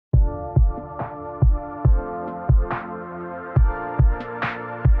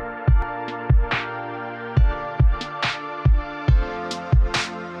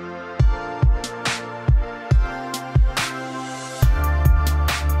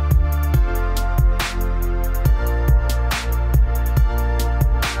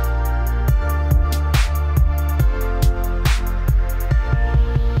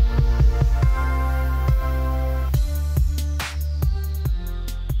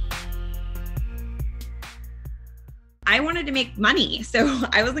I wanted to make money. So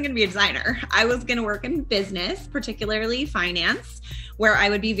I wasn't going to be a designer. I was going to work in business, particularly finance, where I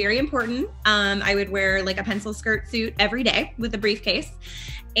would be very important. I would wear like a pencil skirt suit every day with a briefcase.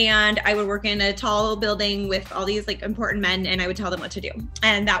 And I would work in a tall building with all these like important men, and I would tell them what to do.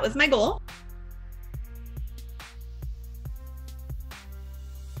 And that was my goal.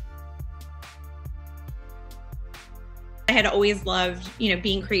 I had always loved,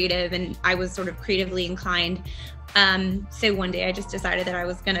 being creative, and I was sort of creatively inclined. So one day I just decided that I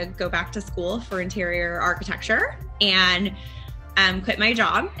was going to go back to school for interior architecture and quit my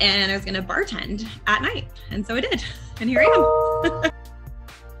job, and I was going to bartend at night. And so I did. And here I am.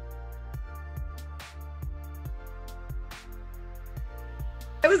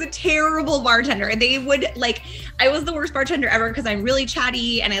 I was a terrible bartender. I was the worst bartender ever because I'm really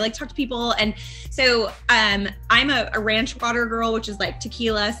chatty and I like to talk to people. And so I'm a ranch water girl, which is like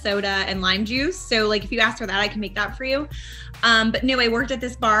tequila, soda, and lime juice. So like if you ask for that, I can make that for you. But no, I worked at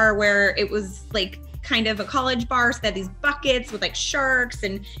this bar where it was like kind of a college bar. So they had these buckets with like sharks,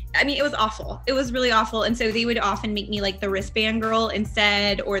 and I mean, it was awful. It was really awful. And so they would often make me like the wristband girl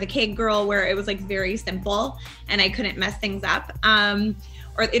instead, or the keg girl, where it was like very simple and I couldn't mess things up.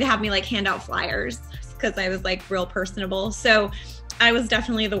 Or it'd have me like hand out flyers because I was like real personable. So I was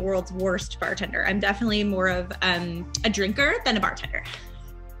definitely the world's worst bartender. I'm definitely more of a drinker than a bartender.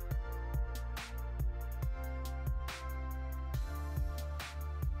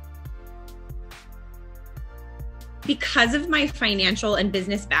 Because of my financial and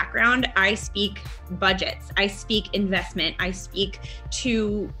business background, I speak budgets, I speak investment, I speak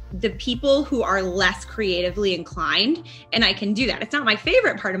to the people who are less creatively inclined, and I can do that. It's not my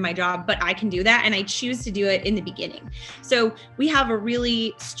favorite part of my job, but I can do that, and I choose to do it in the beginning. So we have a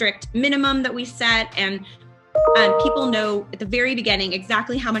really strict minimum that we set, and people know at the very beginning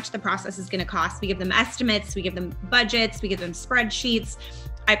exactly how much the process is going to cost. We give them estimates, we give them budgets, we give them spreadsheets.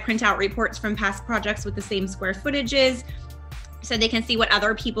 I print out reports from past projects with the same square footages so they can see what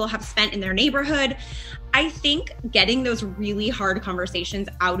other people have spent in their neighborhood. I think getting those really hard conversations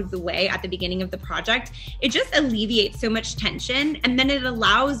out of the way at the beginning of the project, it just alleviates so much tension, and then it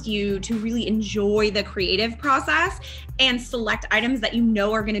allows you to really enjoy the creative process and select items that you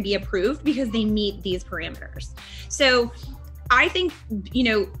know are going to be approved because they meet these parameters. So I think,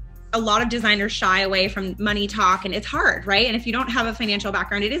 a lot of designers shy away from money talk, and it's hard, right? And if you don't have a financial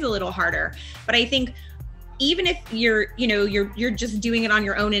background, it is a little harder. But I think even if you're just doing it on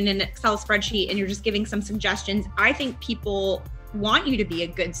your own in an Excel spreadsheet and you're just giving some suggestions, I think people want you to be a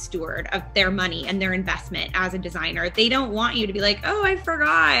good steward of their money and their investment as a designer. They don't want you to be like, oh, I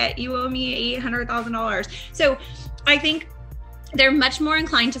forgot, you owe me $800,000. So I think they're much more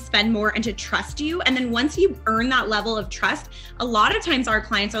inclined to spend more and to trust you. And then once you earn that level of trust, a lot of times our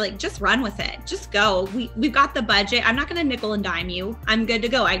clients are like, just run with it. Just go. We've got the budget. I'm not going to nickel and dime you. I'm good to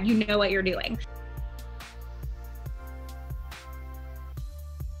go. You know what you're doing.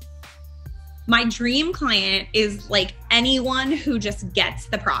 My dream client is like anyone who just gets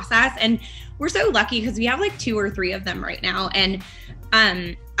the process. And we're so lucky because we have like 2 or 3 of them right now. And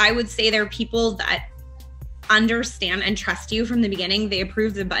I would say they're people that understand and trust you from the beginning. They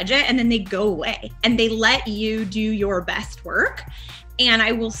approve the budget and then they go away and they let you do your best work. And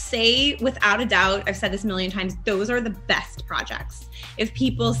I will say without a doubt, I've said this a million times, those are the best projects. If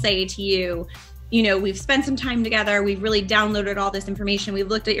people say to you, we've spent some time together, we've really downloaded all this information, we've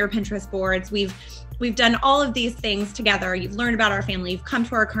looked at your Pinterest boards, we've done all of these things together, you've learned about our family, you've come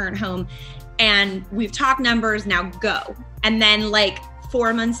to our current home, and we've talked numbers, now go. And then like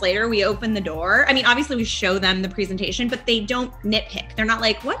 4 months later, we open the door. I mean, obviously we show them the presentation, but they don't nitpick. They're not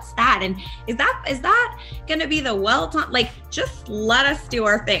like, what's that? And is that gonna be the well-done? Like, just let us do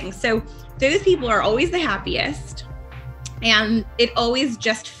our thing. So those people are always the happiest. And it always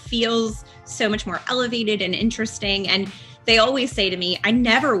just feels so much more elevated and interesting. And they always say to me, I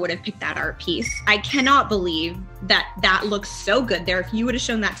never would have picked that art piece. I cannot believe that looks so good there. If you would have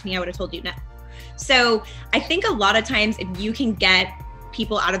shown that to me, I would have told you no. So I think a lot of times if you can get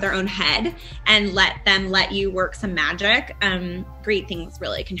people out of their own head and let them let you work some magic, great things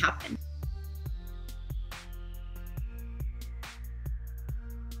really can happen.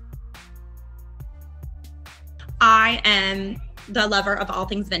 I am the lover of all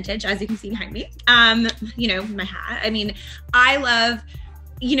things vintage, as you can see behind me. My hat. I mean, I love,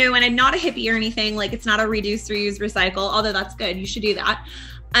 and I'm not a hippie or anything, like it's not a reduce, reuse, recycle, although that's good. You should do that.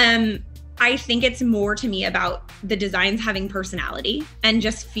 I think it's more to me about the designs having personality and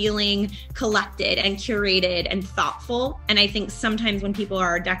just feeling collected and curated and thoughtful. And I think sometimes when people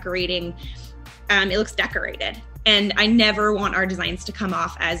are decorating, it looks decorated. And I never want our designs to come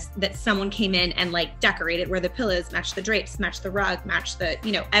off as that someone came in and like decorated where the pillows match the drapes, match the rug, match the,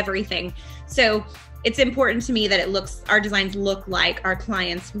 everything. So it's important to me that our designs look like our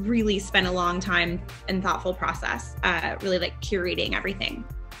clients really spent a long time and thoughtful process, really like curating everything.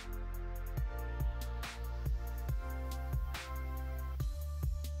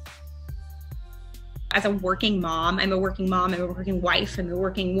 As a working mom, I'm a working wife, I'm a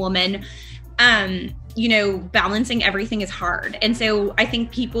working woman. Balancing everything is hard. And so I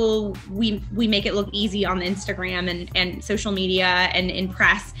think people, we make it look easy on Instagram and social media and in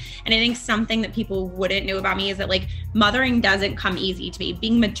press. And I think something that people wouldn't know about me is that like mothering doesn't come easy to me.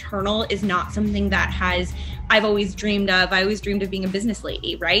 Being maternal is not something that I've always dreamed of. I always dreamed of being a business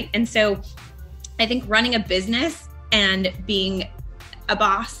lady, right? And so I think running a business and being a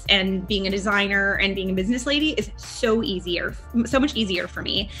boss and being a designer and being a business lady is so much easier for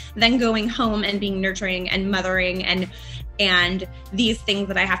me than going home and being nurturing and mothering and these things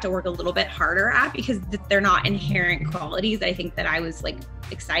that I have to work a little bit harder at because they're not inherent qualities I think that I was like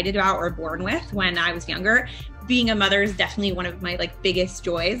excited about or born with when I was younger. Being a mother is definitely one of my like biggest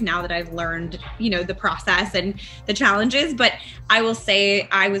joys now that I've learned, the process and the challenges. But I will say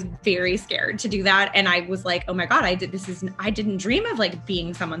I was very scared to do that. And I was like, oh my God, I didn't dream of like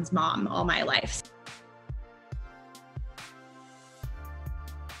being someone's mom all my life.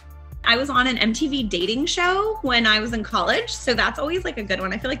 I was on an MTV dating show when I was in college. So that's always like a good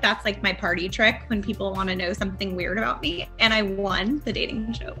one. I feel like that's like my party trick when people want to know something weird about me. And I won the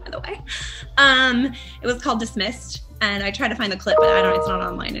dating show, by the way. It was called Dismissed. And I tried to find the clip, but it's not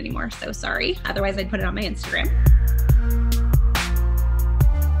online anymore. So sorry. Otherwise I'd put it on my Instagram.